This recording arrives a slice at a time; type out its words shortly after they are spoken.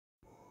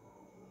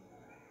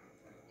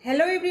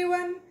Hello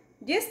everyone,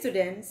 dear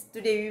students.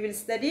 Today we will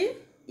study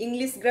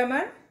English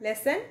Grammar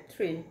Lesson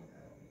 3.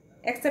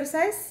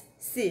 Exercise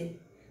C.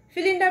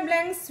 Fill in the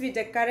blanks with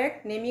the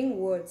correct naming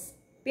words.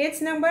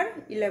 Page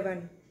number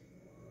 11.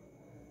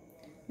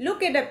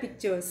 Look at the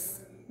pictures.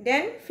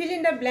 Then fill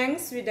in the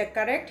blanks with the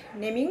correct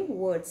naming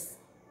words.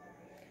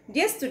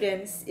 Dear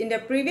students, in the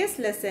previous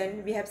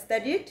lesson we have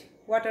studied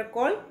what are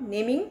called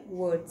naming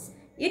words.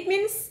 It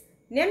means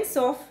names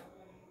of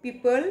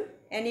people,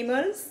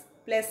 animals,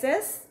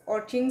 places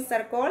or things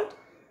are called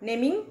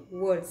naming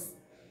words.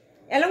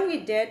 Along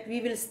with that, we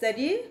will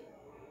study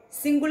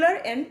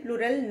singular and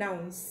plural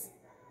nouns.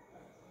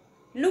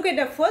 Look at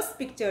the first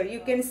picture.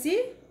 You can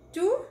see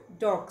two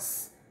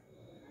dogs.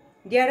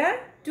 There are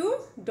two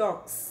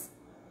dogs.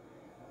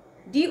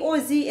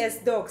 D-O-G-S,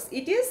 dogs.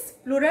 It is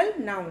plural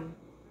noun.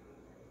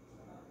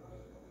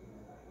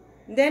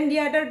 Then the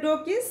other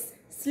dog is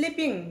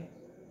sleeping.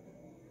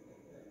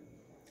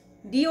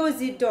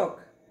 D-O-G, dog.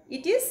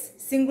 It is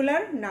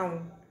singular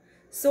noun.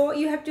 So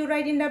you have to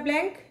write in the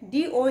blank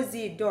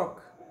D-O-G,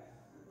 dog.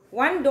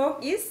 One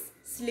dog is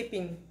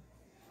sleeping.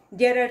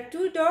 There are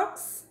two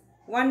dogs.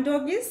 One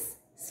dog is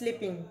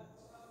sleeping.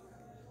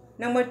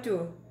 Number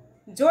 2.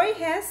 Joy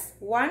has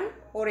one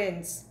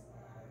orange.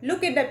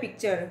 Look at the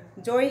picture.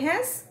 Joy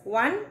has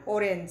one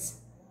orange.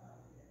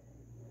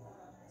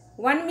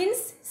 One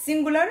means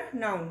singular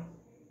noun.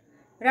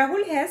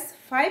 Rahul has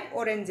 5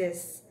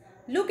 oranges.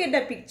 Look at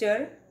the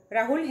picture.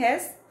 Rahul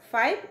has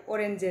 5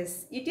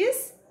 oranges. It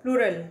is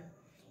plural.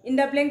 In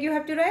the blank you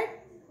have to write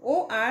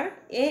O-R-A-N-G-E-S,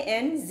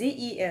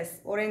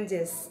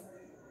 oranges.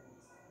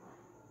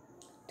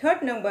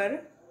 Third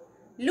number,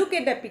 look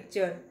at the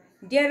picture.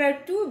 There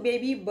are two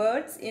baby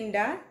birds in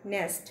the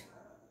nest.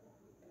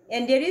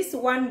 And there is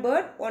one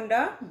bird on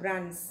the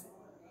branch.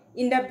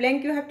 In the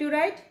blank you have to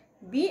write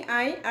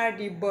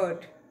B-I-R-D,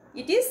 bird.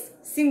 It is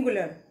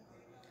singular.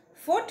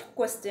 Fourth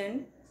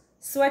question,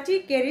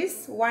 Swati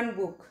carries one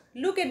book.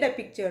 Look at the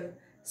picture.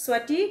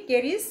 Swati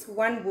carries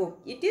one book.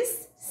 It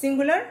is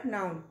singular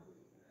noun.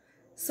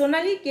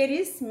 Sonali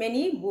carries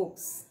many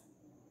books.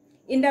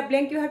 In the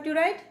blank you have to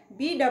write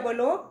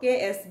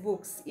B-O-O-K-S,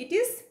 books. It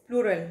is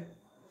plural.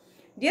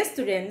 Dear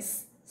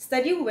students,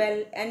 study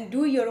well and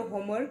do your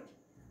homework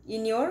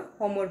in your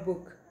homework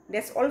book.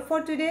 That's all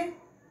for today.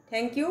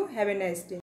 Thank you. Have a nice day.